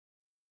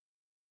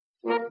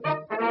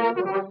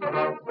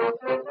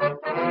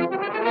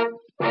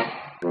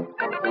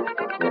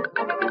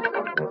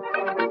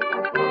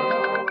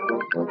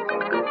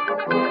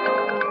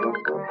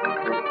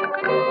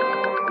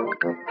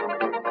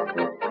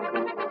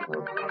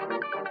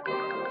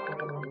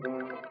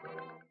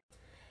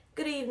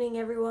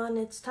evening, everyone.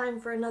 It's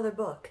time for another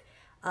book.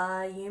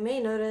 You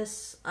may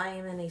notice I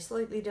am in a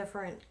slightly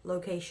different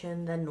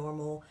location than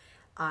normal.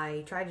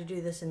 I tried to do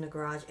this in the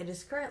garage. It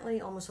is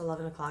currently almost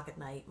 11 o'clock at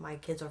night. My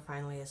kids are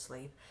finally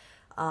asleep.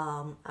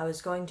 I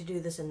was going to do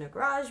this in the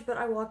garage, but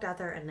I walked out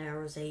there and there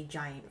was a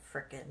giant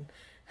frickin'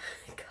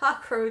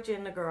 cockroach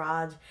in the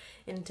garage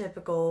in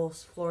typical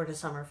Florida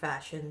summer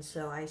fashion.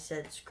 So I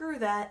said, screw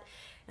that,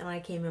 and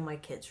I came in my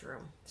kids'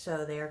 room.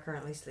 So they are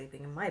currently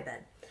sleeping in my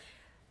bed.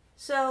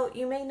 So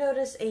you may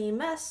notice a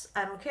mess.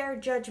 I don't care.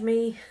 Judge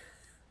me.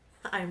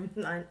 I'm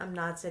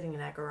not sitting in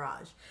that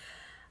garage.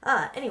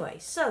 Anyway,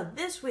 so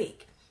this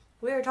week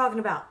we are talking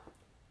about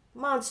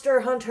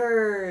Monster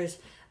Hunters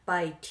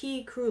by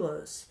T.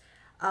 Krulos.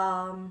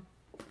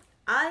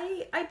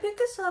 I picked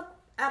this up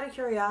out of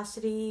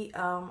curiosity.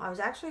 I was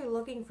actually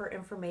looking for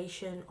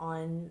information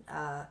on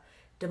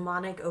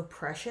demonic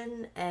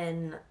oppression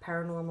and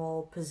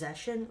paranormal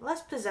possession.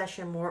 Less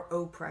possession, more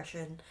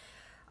oppression.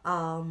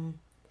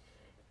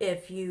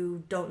 If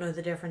you don't know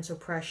the difference,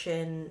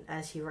 oppression,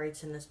 as he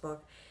writes in this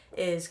book,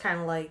 is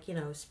kind of like,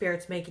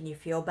 spirits making you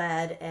feel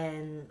bad,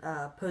 and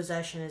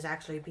possession is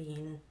actually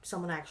being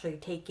someone actually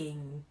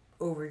taking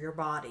over your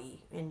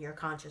body and your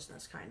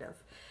consciousness, kind of.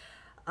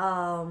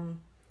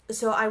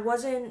 So I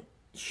wasn't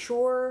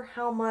sure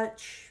how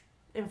much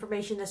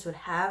information this would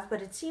have,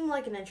 but it seemed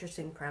like an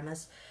interesting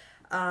premise.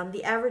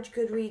 The average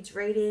Goodreads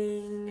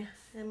rating,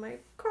 and my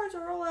cards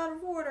are all out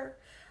of order.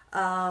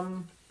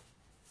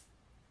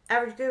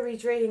 Average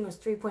Goodreads rating was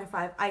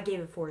 3.5. I gave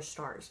it 4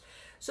 stars.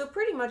 So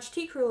pretty much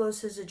T.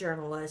 Krulos is a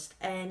journalist,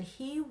 and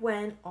he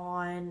went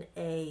on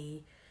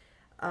a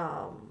kind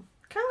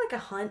of like a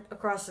hunt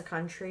across the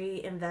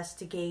country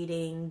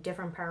investigating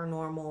different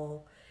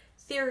paranormal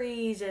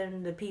theories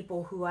and the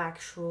people who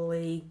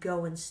actually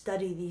go and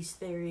study these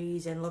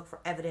theories and look for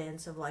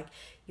evidence of like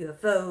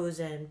UFOs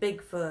and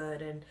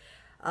Bigfoot and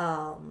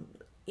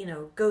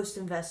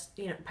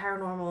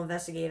paranormal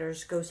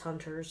investigators, ghost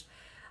hunters.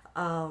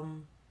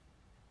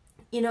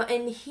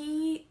 And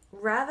he,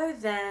 rather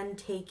than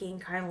taking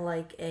kind of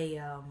like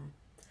an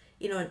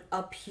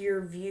up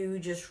here view,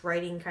 just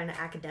writing kind of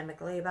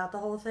academically about the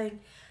whole thing,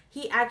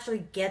 he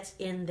actually gets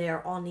in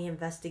there on the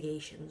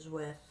investigations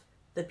with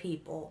the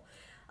people,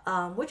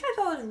 which I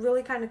thought was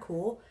really kind of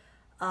cool,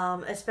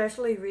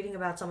 especially reading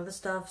about some of the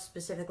stuff,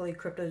 specifically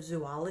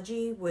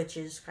cryptozoology, which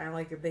is kind of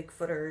like your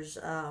Bigfooters,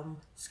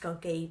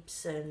 skunk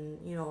apes,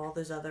 and, all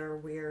those other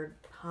weird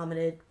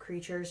hominid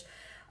creatures.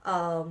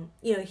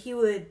 He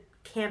would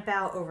camp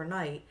out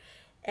overnight,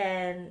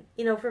 and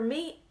for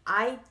me,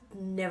 I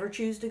never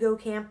choose to go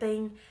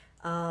camping.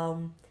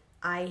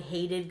 I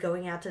hated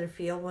going out to the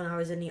field when I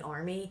was in the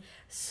army,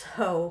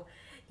 so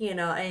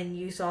and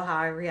you saw how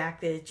I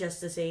reacted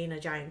just to seeing a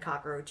giant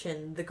cockroach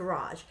in the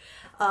garage.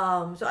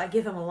 So I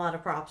give him a lot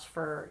of props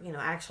for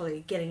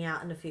actually getting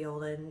out in the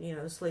field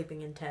and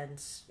sleeping in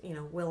tents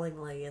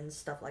willingly and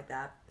stuff like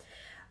that.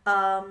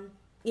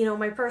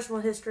 My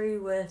personal history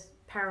with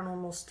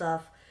paranormal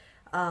stuff.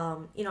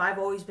 I've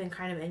always been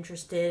kind of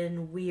interested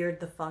in weird,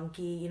 the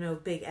funky,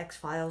 big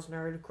X-Files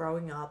nerd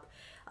growing up.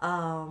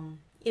 Kind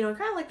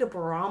of like the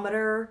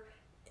barometer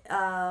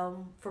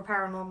for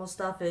paranormal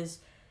stuff is,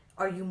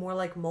 are you more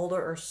like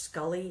Mulder or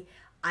Scully?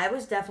 I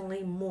was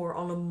definitely more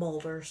on the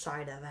Mulder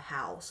side of the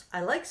house.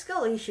 I like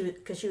Scully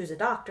because she was a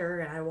doctor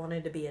and I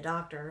wanted to be a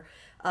doctor,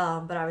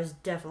 but I was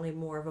definitely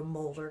more of a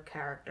Mulder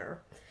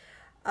character.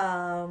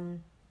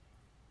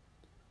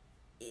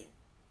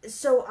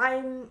 So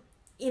I'm...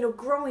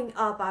 growing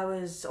up, I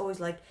was always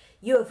like,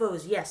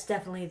 UFOs, yes,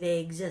 definitely they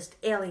exist.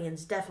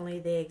 Aliens, definitely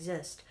they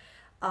exist.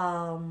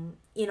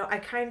 I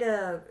kind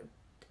of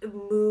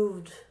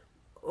moved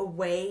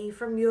away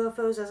from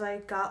UFOs as I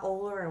got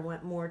older and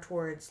went more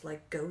towards,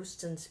 like,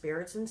 ghosts and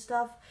spirits and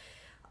stuff.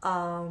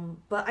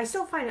 But I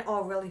still find it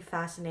all really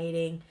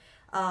fascinating.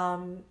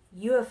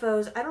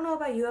 UFOs, I don't know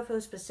about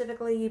UFOs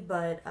specifically,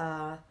 but,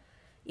 I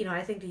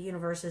think the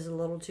universe is a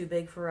little too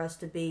big for us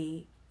to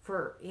be...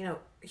 for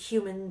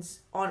humans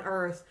on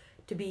Earth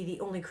to be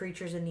the only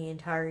creatures in the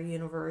entire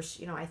universe.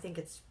 I think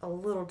it's a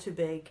little too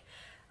big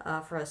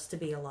for us to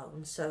be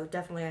alone. So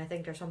definitely I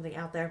think there's something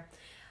out there.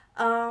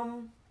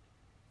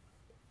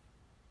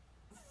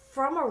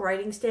 From a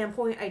writing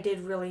standpoint, I did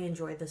really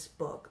enjoy this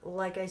book.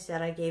 Like I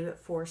said, I gave it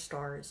 4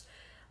 stars.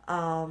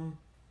 And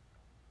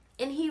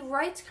he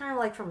writes kind of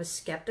like from a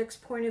skeptic's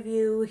point of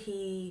view.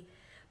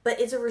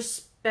 But it's a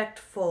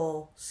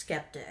respectful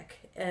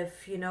skeptic,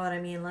 if you know what I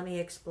mean. Let me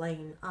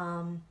explain.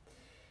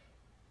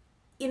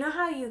 You know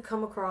how you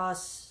come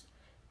across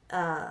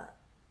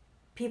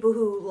people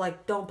who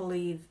like don't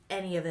believe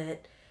any of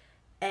it,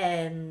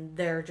 and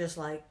they're just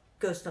like,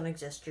 ghosts don't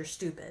exist, you're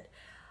stupid.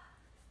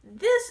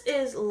 This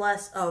is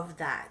less of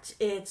that.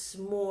 It's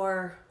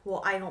more,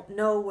 well, I don't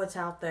know what's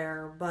out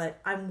there,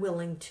 but I'm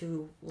willing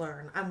to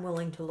learn. I'm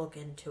willing to look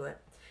into it.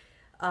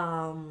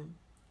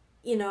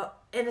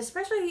 And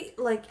especially,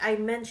 like I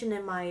mentioned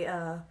in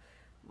my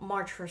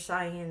March for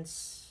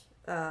Science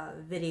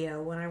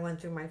video when I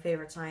went through my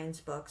favorite science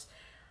books,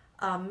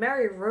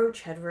 Mary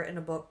Roach had written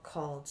a book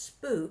called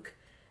Spook,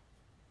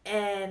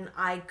 and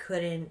I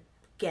couldn't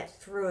get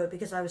through it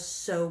because I was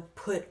so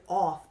put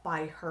off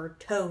by her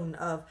tone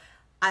of,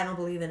 I don't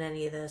believe in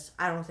any of this.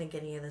 I don't think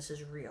any of this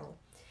is real.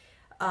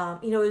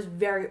 It was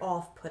very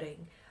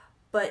off-putting.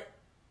 But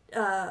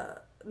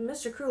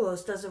Mr.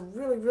 Krulos does a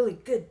really, really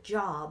good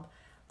job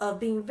of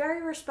being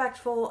very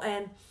respectful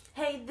and,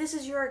 hey, this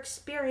is your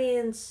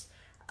experience.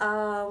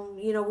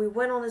 We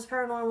went on this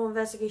paranormal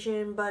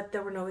investigation, but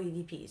there were no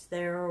EVPs.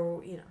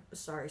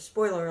 Sorry,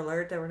 spoiler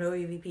alert, there were no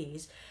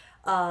EVPs.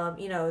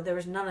 There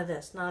was none of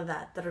this, none of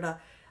that, da da da.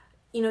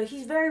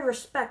 He's very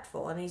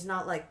respectful, and he's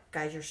not like,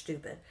 guys, you're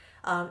stupid.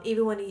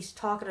 Even when he's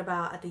talking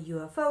about at the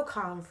UFO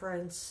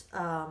Congress,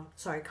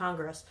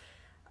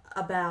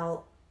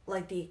 about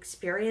like the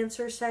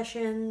experiencer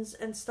sessions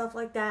and stuff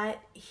like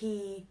that,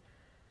 he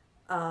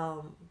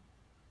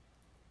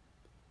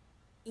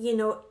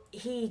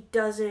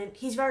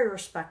he's very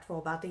respectful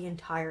about the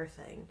entire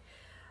thing.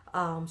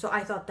 So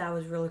I thought that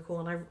was really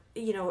cool, and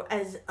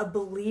as a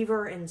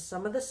believer in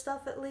some of the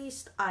stuff, at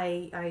least,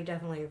 I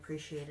definitely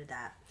appreciated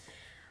that.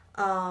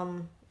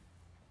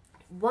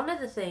 One of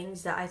the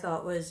things that I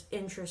thought was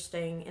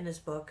interesting in his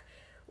book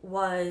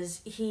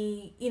was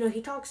he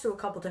talks to a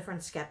couple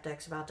different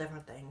skeptics about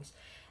different things.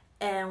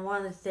 And one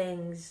of the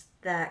things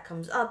that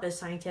comes up is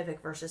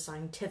scientific versus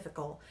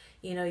scientifical.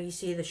 You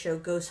see the show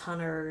Ghost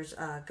Hunters,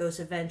 Ghost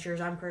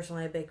Adventures. I'm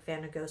personally a big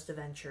fan of Ghost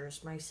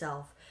Adventures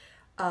myself.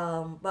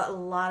 But a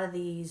lot of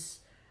these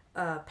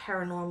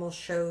paranormal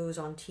shows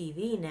on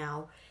TV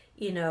now,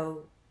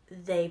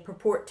 they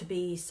purport to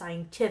be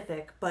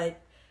scientific,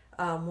 but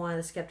one of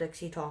the skeptics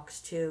he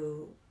talks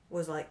to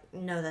was like,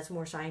 no, that's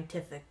more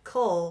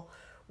scientifical,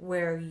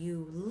 where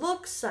you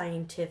look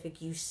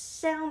scientific, you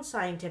sound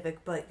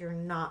scientific, but you're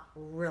not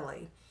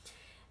really.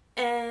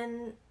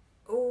 And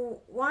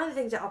one of the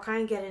things that I'll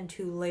kind of get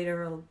into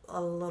later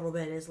a little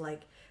bit is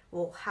like,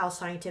 well, how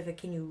scientific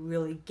can you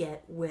really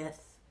get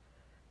with,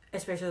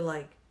 especially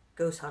like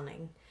ghost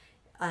hunting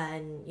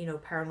and,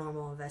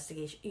 paranormal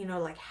investigation,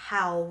 like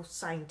how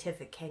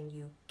scientific can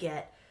you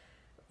get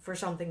for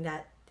something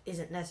that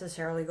isn't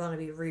necessarily going to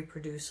be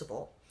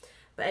reproducible.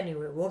 But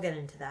anyway, we'll get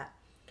into that.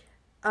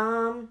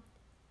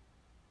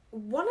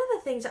 One of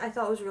the things I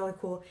thought was really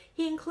cool,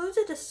 he includes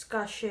a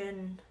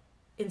discussion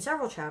in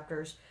several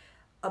chapters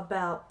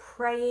about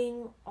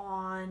preying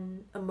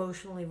on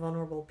emotionally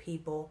vulnerable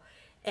people,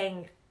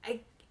 and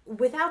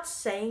without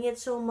saying it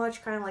so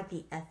much, kind of like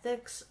the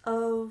ethics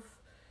of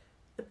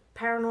the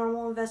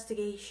paranormal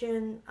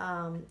investigation,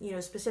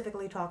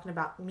 specifically talking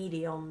about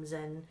mediums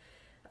and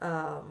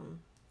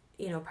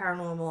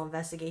paranormal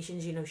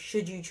investigations.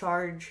 Should you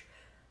charge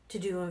to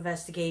do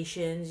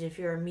investigations? If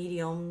you're a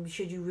medium,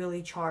 should you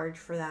really charge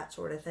for that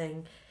sort of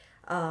thing?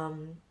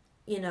 And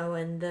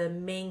the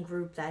main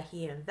group that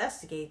he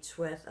investigates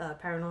with,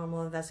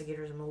 paranormal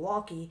investigators in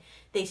Milwaukee,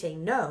 they say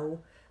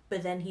no,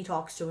 but then he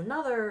talks to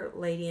another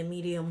lady, a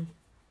medium,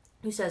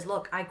 who says,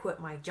 look, I quit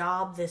my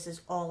job. This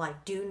is all I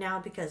do now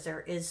because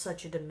there is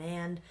such a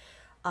demand.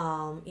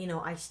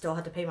 I still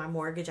have to pay my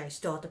mortgage. I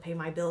still have to pay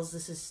my bills.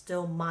 This is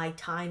still my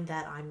time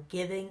that I'm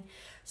giving.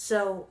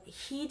 So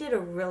he did a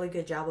really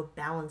good job of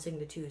balancing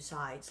the two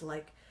sides.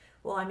 Like,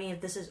 well,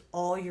 if this is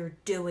all you're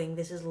doing,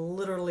 this is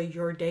literally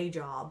your day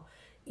job,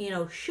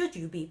 should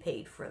you be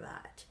paid for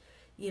that?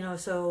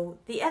 So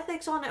the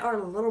ethics on it are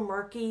a little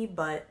murky,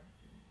 but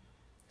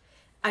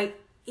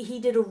he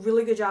did a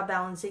really good job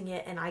balancing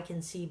it, and I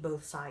can see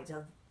both sides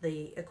of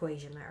the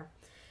equation there.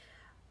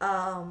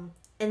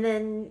 And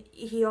then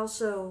he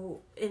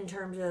also, in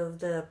terms of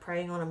the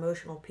preying on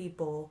emotional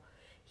people,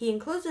 he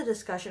includes a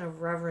discussion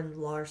of Reverend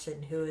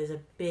Larson, who is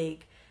a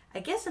big, I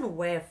guess in a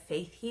way, a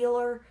faith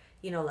healer,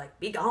 like,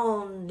 be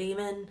gone,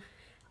 demon.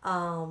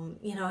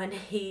 And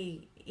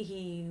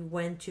he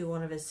went to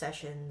one of his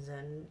sessions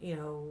and,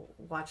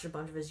 watched a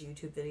bunch of his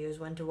YouTube videos,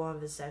 went to one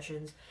of his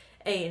sessions,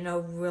 and,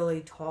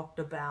 really talked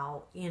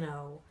about,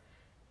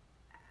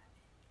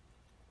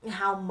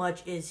 how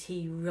much is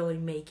he really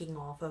making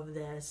off of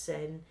this,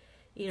 and,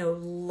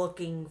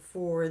 looking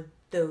for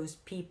those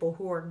people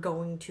who are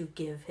going to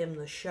give him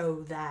the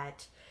show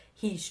that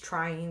he's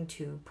trying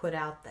to put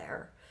out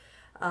there.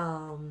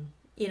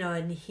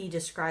 And he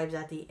describes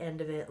at the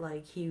end of it,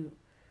 like, he,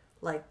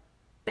 like,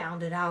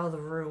 bounded out of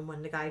the room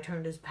when the guy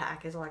turned his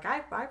back. It's like, I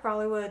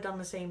probably would have done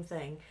the same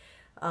thing.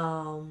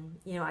 And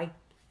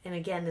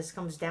again, this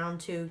comes down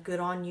to good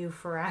on you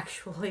for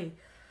actually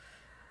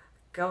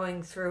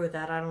going through with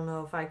that. I don't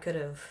know if I could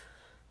have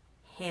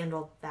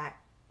handled that,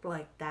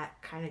 like,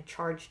 that kind of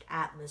charged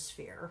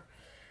atmosphere.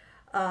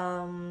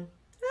 And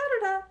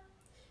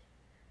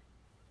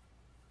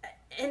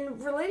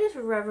related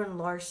to Reverend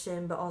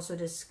Larson, but also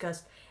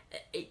discussed,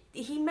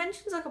 he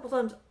mentions a couple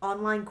times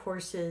online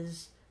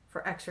courses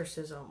for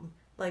exorcism,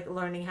 like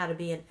learning how to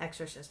be an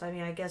exorcist.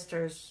 I guess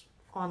there's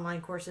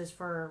online courses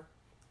for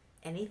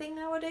anything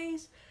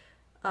nowadays,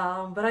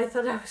 but I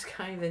thought that was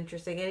kind of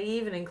interesting, and he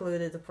even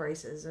included the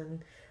prices.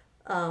 And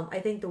I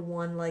think the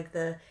one, like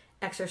the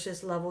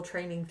exorcist level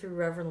training through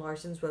Reverend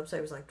Larson's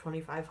website, was like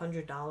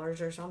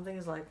 $2,500 or something.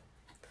 Is like,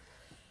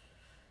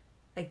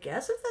 I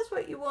guess if that's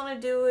what you want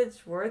to do,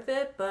 it's worth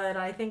it, but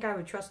I think I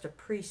would trust a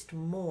priest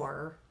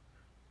more.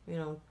 You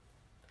know,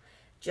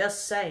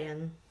 just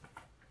saying.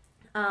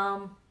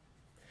 Um,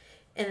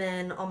 and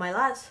then on my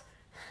last,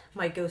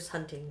 my ghost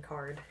hunting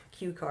card,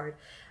 cue card,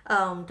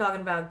 talking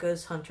about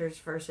ghost hunters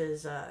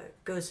versus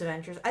ghost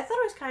adventures. I thought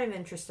it was kind of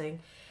interesting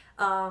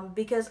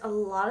because a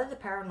lot of the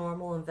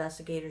paranormal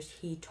investigators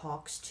he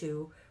talks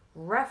to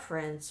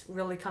reference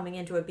really coming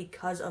into it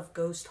because of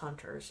ghost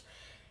hunters.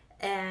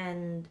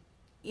 And,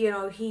 you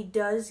know, he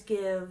does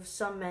give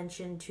some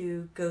mention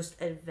to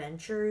ghost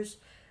adventures,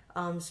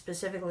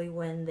 specifically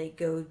when they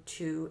go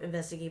to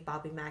investigate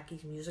Bobby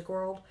Mackey's Music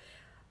World.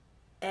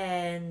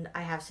 And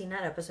I have seen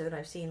that episode.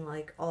 I've seen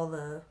like all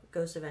the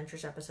Ghost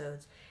Adventures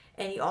episodes.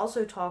 And he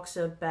also talks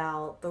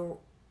about the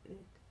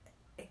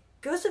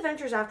Ghost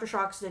Adventures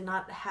Aftershocks did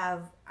not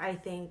have, I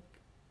think,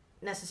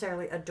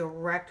 necessarily a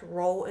direct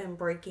role in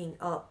breaking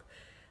up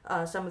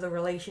some of the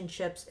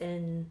relationships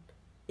in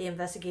the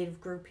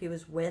investigative group he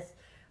was with,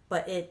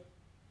 but it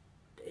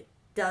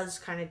does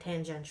kind of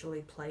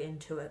tangentially play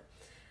into it.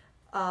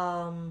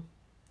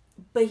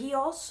 But he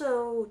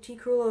also, T.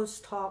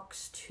 Krulos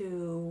talks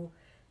to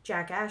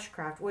Jack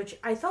Ashcraft, which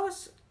I thought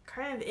was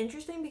kind of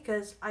interesting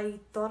because I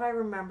thought I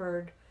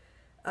remembered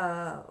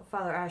Father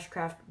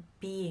Ashcraft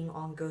being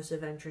on Ghost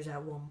Adventures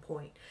at one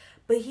point.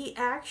 But he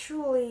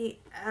actually,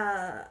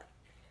 Father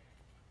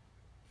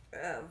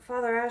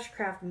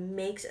Ashcraft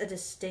makes a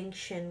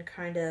distinction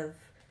kind of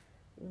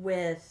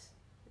with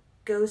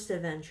Ghost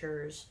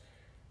Adventures,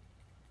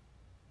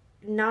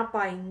 not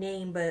by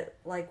name, but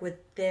like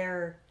with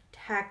their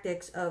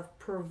tactics of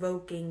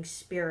provoking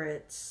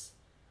spirits.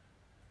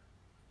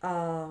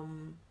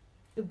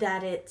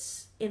 That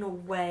it's in a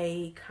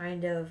way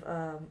kind of,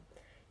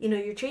 you know,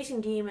 you're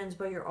chasing demons,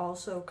 but you're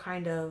also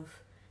kind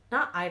of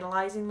not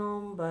idolizing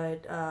them,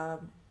 but I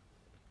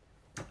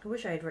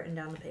wish I had written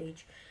down the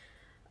page.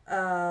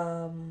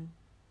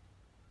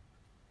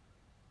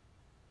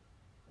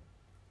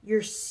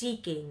 You're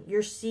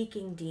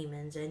seeking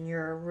demons, and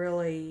you're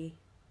really,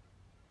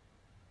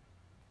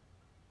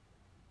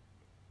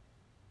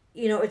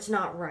 you know, it's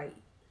not right.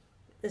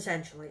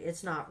 Essentially,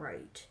 it's not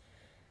right.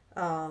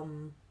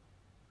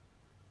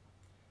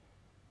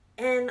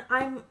 And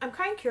I'm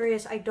kind of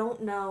curious. I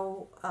don't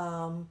know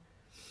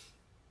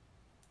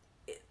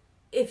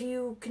if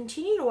you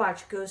continue to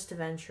watch Ghost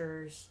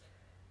Adventures,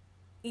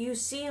 you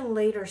see in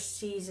later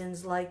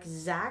seasons, like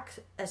Zach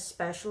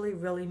especially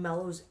really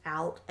mellows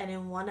out, and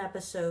in one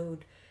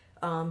episode,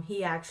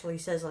 he actually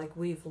says, like,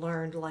 we've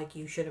learned, like,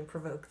 you shouldn't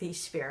provoke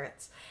these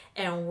spirits,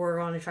 and we're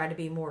going to try to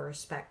be more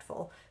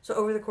respectful. So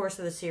over the course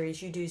of the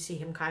series, you do see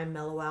him kind of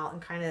mellow out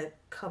and kind of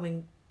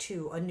coming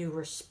to a new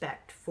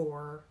respect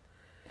for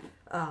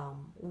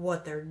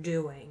what they're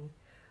doing.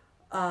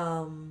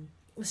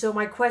 So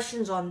my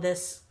questions on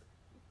this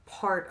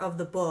part of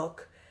the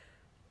book,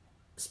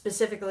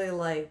 specifically,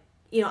 like,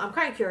 you know, I'm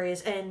kind of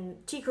curious,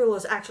 and T.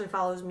 Krulos actually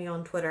follows me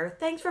on Twitter.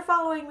 Thanks for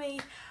following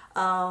me.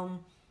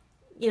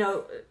 You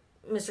know,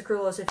 Mr.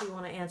 Krulos, if you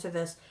want to answer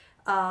this,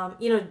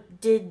 you know,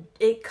 did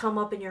it come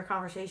up in your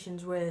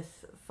conversations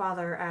with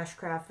Father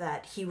Ashcraft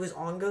that he was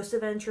on Ghost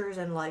Adventures,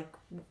 and, like,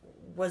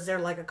 was there,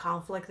 like, a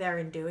conflict there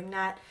in doing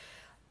that?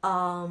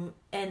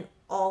 And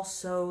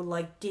also,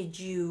 like, did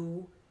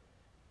you,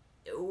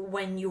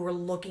 when you were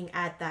looking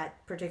at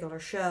that particular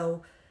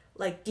show,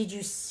 like, did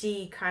you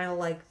see kind of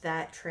like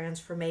that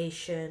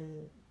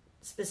transformation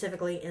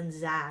specifically in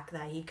Zach,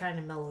 that he kind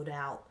of mellowed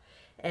out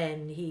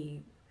and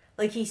he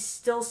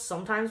still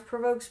sometimes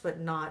provokes, but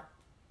not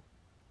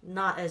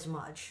as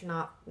much,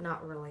 not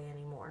really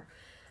anymore.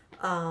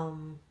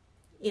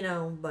 You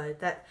know,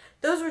 but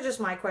those were just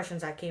my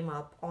questions that came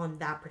up on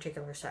that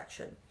particular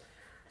section.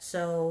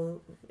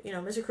 So, you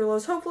know, Mr.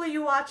 Krulos, hopefully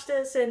you watch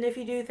this, and if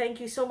you do, thank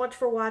you so much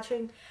for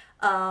watching.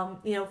 You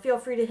know, feel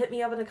free to hit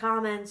me up in the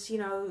comments, you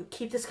know,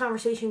 keep this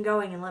conversation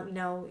going and let me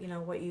know, you know,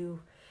 what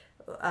you,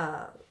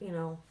 you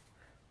know,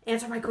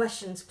 answer my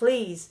questions,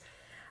 please.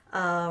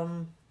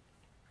 So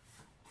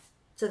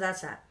that's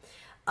that.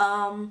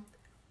 I'm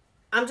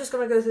just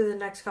going to go through the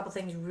next couple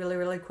things really,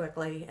 really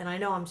quickly, and I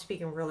know I'm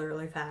speaking really,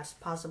 really fast,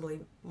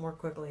 possibly more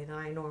quickly than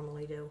I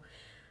normally do.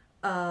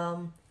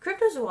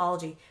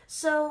 Cryptozoology.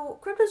 So,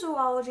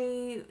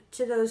 cryptozoology,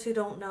 to those who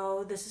don't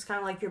know, this is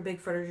kind of like your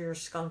Bigfooters, your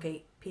skunk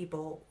ape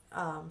people,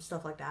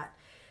 stuff like that.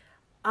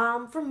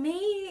 For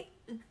me,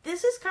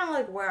 this is kind of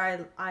like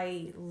where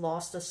I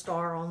lost a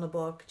star on the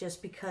book,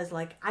 just because,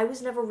 like, I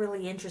was never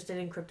really interested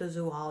in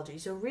cryptozoology.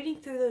 So, reading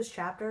through those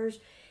chapters,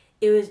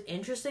 it was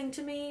interesting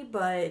to me,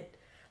 but,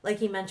 like,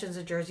 he mentions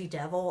the Jersey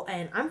Devil,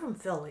 and I'm from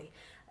Philly,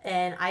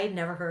 and I had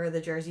never heard of the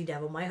Jersey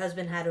Devil. My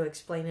husband had to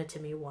explain it to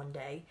me one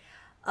day.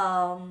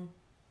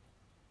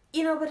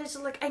 You know, but it's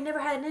like, I never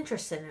had an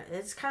interest in it.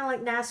 It's kind of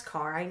like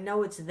NASCAR. I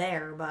know it's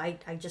there, but I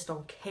just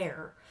don't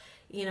care.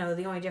 You know,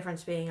 the only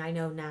difference being I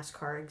know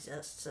NASCAR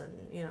exists,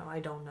 and, you know, I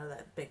don't know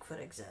that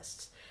Bigfoot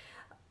exists.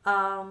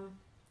 But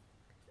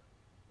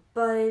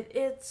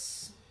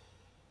it's,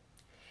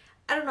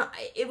 I don't know,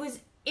 it was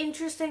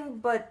interesting,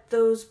 but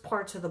those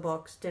parts of the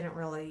books didn't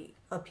really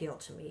appeal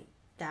to me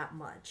that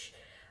much.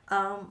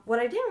 What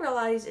I didn't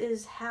realize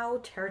is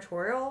how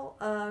territorial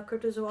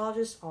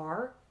cryptozoologists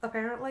are,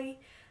 apparently.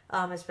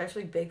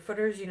 Especially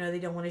Bigfooters, they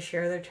don't want to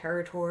share their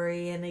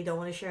territory and they don't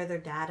want to share their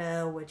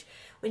data, which,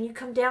 when you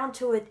come down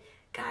to it,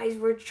 guys,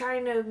 we're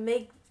trying to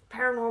make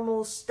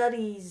paranormal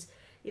studies,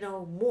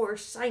 more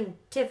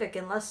scientific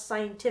and less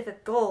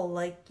scientific goal.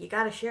 Like, you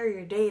gotta share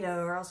your data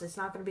or else it's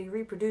not going to be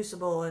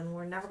reproducible and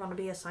we're never going to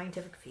be a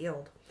scientific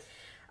field.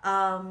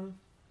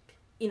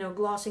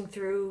 Glossing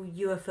through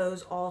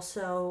UFOs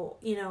also,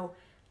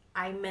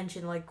 I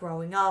mentioned, like,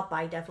 growing up,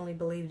 I definitely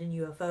believed in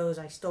UFOs.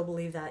 I still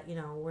believe that,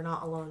 we're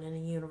not alone in a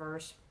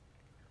universe.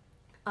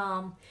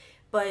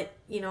 But,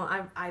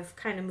 I've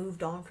kind of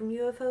moved on from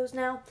UFOs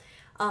now.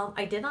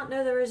 I did not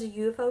know there was a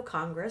UFO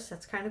Congress.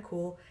 That's kind of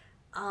cool.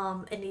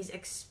 And these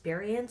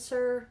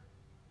experiencer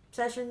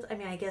sessions, I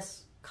mean, I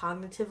guess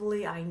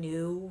cognitively I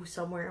knew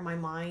somewhere in my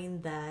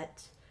mind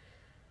that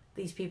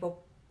these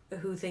people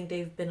who think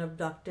they've been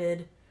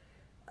abducted,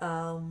 they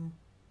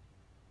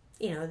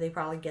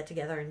probably get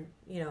together and,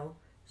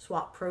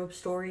 swap probe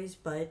stories,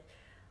 but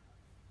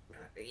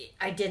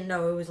I didn't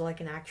know it was like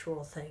an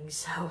actual thing.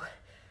 So,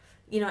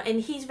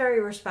 and he's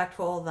very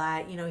respectful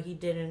that, he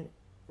didn't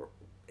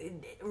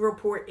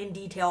report in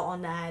detail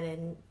on that,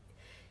 and,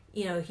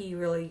 he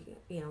really,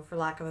 for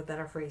lack of a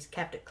better phrase,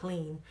 kept it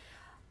clean.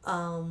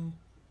 But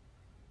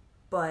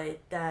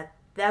that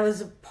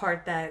was a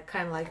part that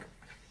kind of like,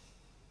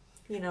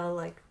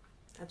 like,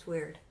 that's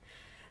weird.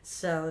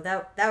 So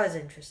that was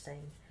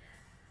interesting.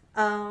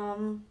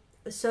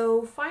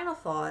 So final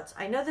thoughts.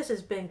 I know this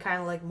has been kind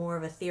of like more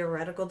of a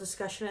theoretical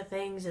discussion of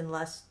things and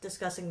less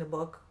discussing the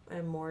book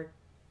and more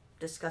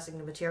discussing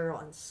the material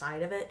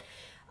inside of it.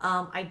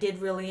 I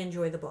did really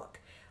enjoy the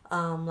book.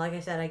 Like I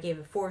said, I gave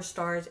it 4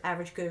 stars.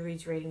 Average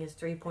Goodreads rating is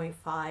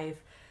 3.5.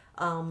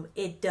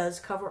 It does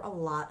cover a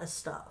lot of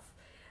stuff.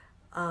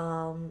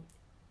 And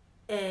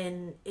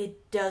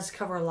it does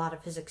cover a lot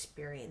of his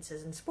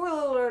experiences. And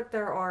spoiler alert,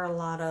 there are a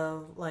lot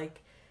of,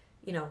 like,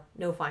 no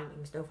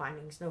findings. But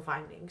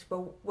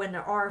when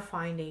there are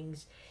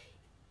findings,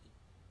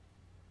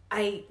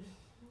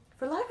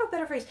 for lack of a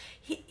better phrase,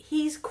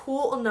 he's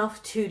cool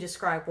enough to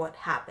describe what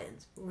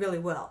happens really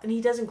well. And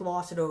he doesn't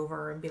gloss it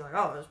over and be like,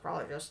 oh, it's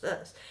probably just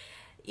this.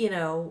 He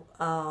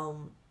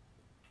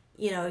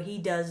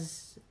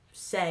does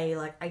say,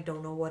 like, I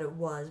don't know what it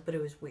was, but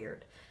it was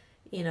weird.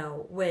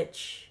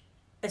 Which,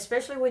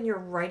 especially when you're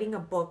writing a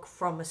book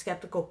from a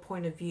skeptical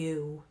point of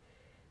view,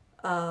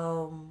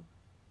 I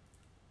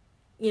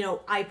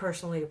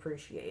personally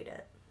appreciate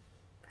it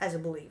as a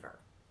believer.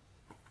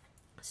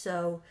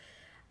 So,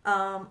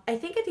 I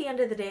think at the end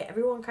of the day,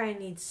 everyone kind of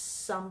needs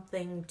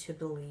something to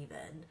believe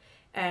in.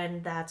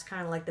 And that's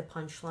kind of like the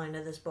punchline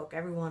of this book.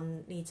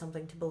 Everyone needs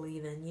something to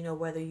believe in,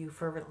 whether you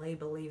fervently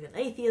believe in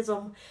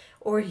atheism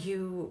or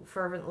you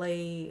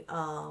fervently,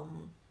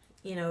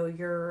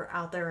 you're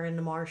out there in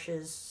the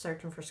marshes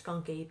searching for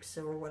skunk apes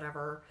or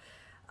whatever.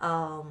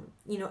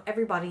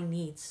 Everybody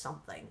needs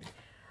something.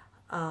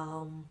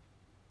 And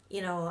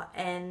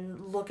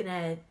looking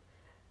at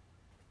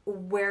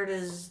where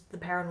does the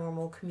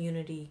paranormal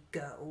community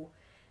go,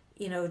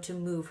 to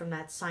move from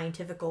that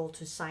scientifical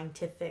to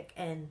scientific,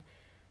 and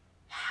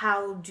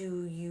how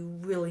do you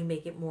really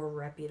make it more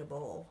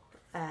reputable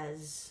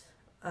as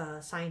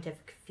a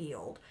scientific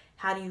field?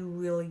 How do you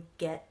really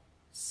get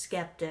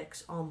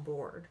skeptics on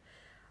board?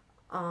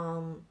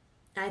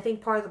 I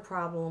think part of the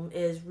problem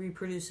is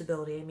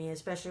reproducibility. I mean,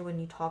 especially when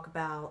you talk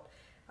about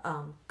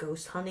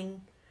ghost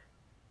hunting,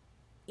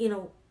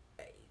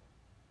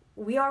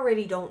 we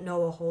already don't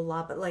know a whole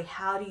lot, but, like,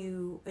 how do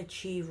you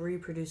achieve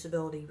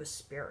reproducibility with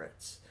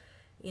spirits?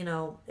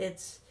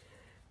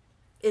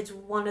 It's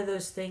one of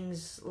those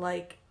things,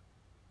 like,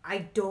 I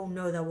don't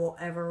know that we'll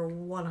ever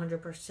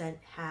 100%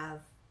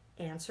 have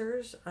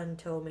answers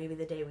until maybe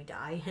the day we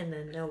die, and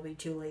then it'll be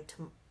too late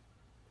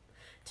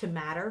to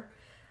matter.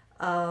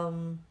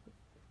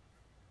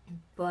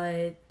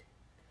 But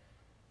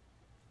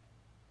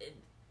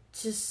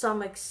to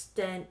some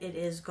extent, it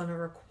is going to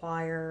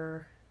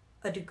require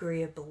a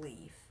degree of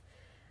belief.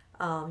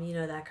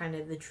 That kind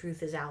of the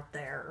truth is out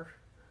there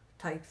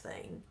type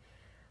thing.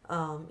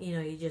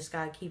 You just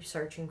gotta keep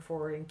searching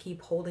for it and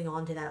keep holding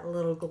on to that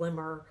little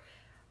glimmer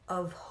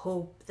of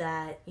hope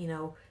that,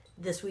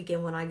 this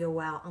weekend when I go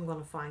out, I'm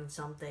gonna find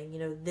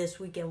something. This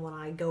weekend when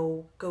I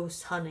go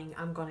ghost hunting,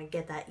 I'm gonna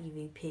get that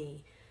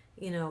EVP.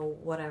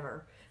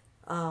 Whatever.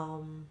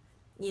 And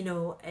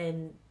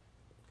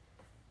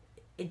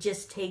it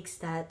just takes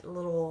that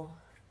little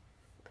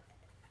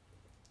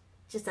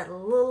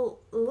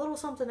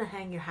something to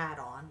hang your hat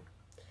on.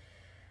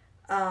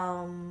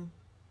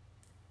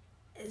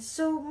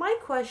 So my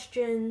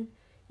question,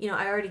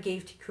 I already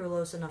gave to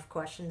Krulos enough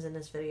questions in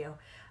this video.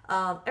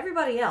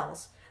 Everybody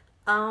else,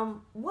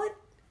 what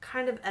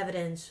kind of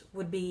evidence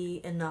would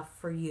be enough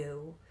for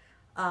you?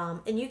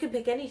 And you can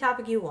pick any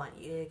topic you want.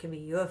 It can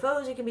be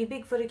UFOs, it can be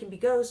Bigfoot, it can be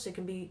ghosts, it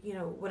can be,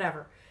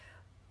 whatever.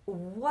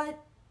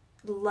 What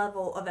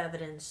level of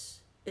evidence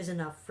is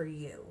enough for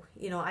you?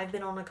 I've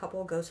been on a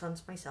couple of ghost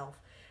hunts myself.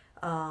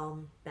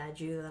 Bad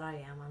Jew that I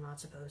am, I'm not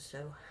supposed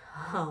to.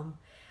 Um,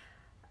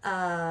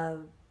 uh,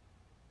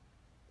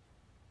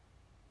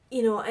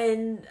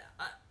 and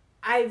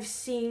I've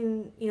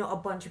seen, a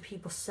bunch of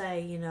people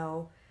say,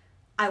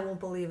 I won't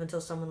believe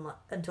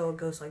until a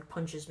ghost like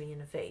punches me in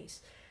the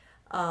face.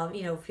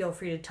 Feel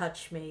free to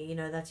touch me.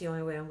 That's the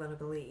only way I'm going to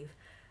believe.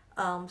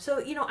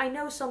 So, I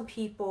know some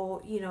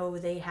people,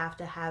 they have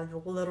to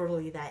have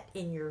literally that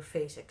in your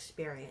face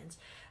experience.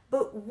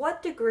 But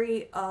what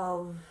degree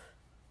of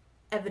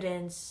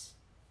evidence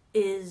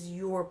is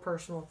your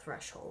personal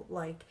threshold?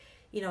 Like,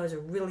 is a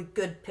really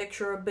good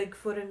picture of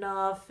Bigfoot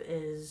enough?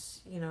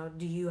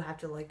 Do you have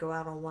to like go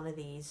out on one of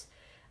these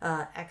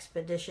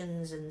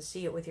expeditions and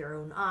see it with your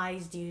own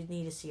eyes? Do you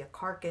need to see a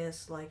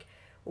carcass? Like,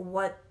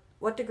 what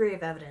degree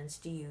of evidence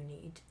do you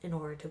need in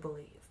order to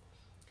believe?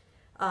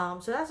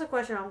 So that's a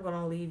question I'm going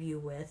to leave you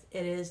with.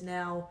 It is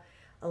now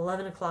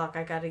 11 o'clock.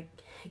 I got to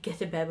get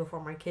to bed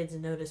before my kids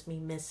notice me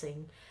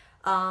missing.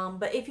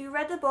 But if you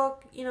read the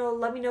book,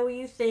 let me know what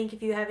you think.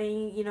 If you have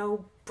any,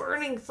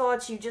 burning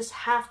thoughts you just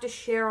have to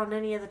share on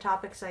any of the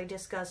topics I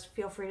discussed,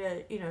 feel free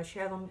to,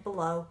 share them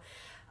below.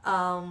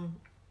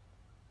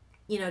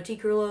 T.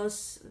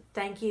 Krulos,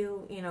 thank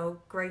you.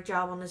 Great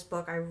job on this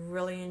book. I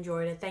really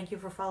enjoyed it. Thank you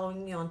for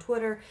following me on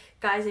Twitter.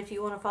 Guys, if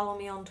you want to follow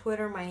me on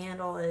Twitter, my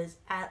handle is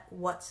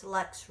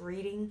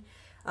 @What'sLexReading,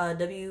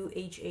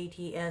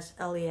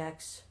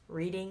 WHATSLEX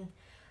Reading.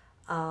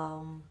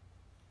 And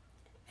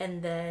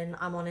then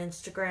I'm on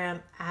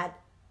Instagram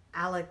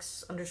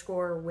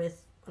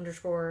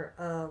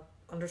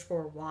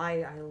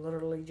 @Alex_with_Y. I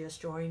literally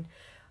just joined.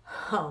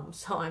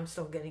 So I'm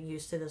still getting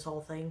used to this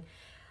whole thing.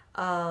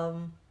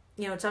 Tell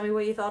me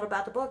what you thought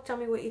about the book. Tell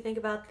me what you think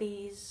about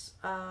these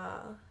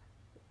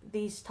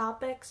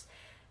topics.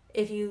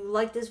 If you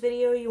like this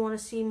video, you want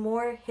to see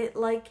more, hit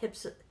like,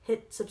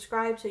 hit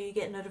subscribe so you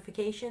get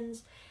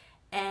notifications.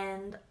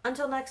 And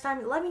until next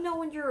time, let me know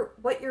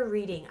what you're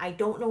reading. I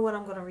don't know what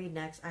I'm going to read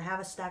next. I have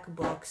a stack of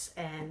books,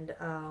 and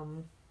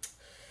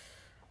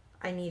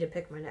I need to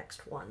pick my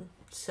next one.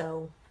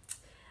 So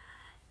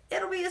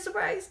it'll be a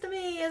surprise to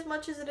me as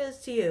much as it is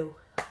to you.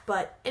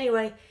 But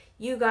anyway,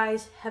 you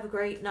guys have a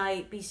great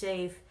night. Be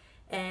safe,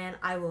 and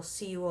I will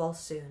see you all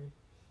soon.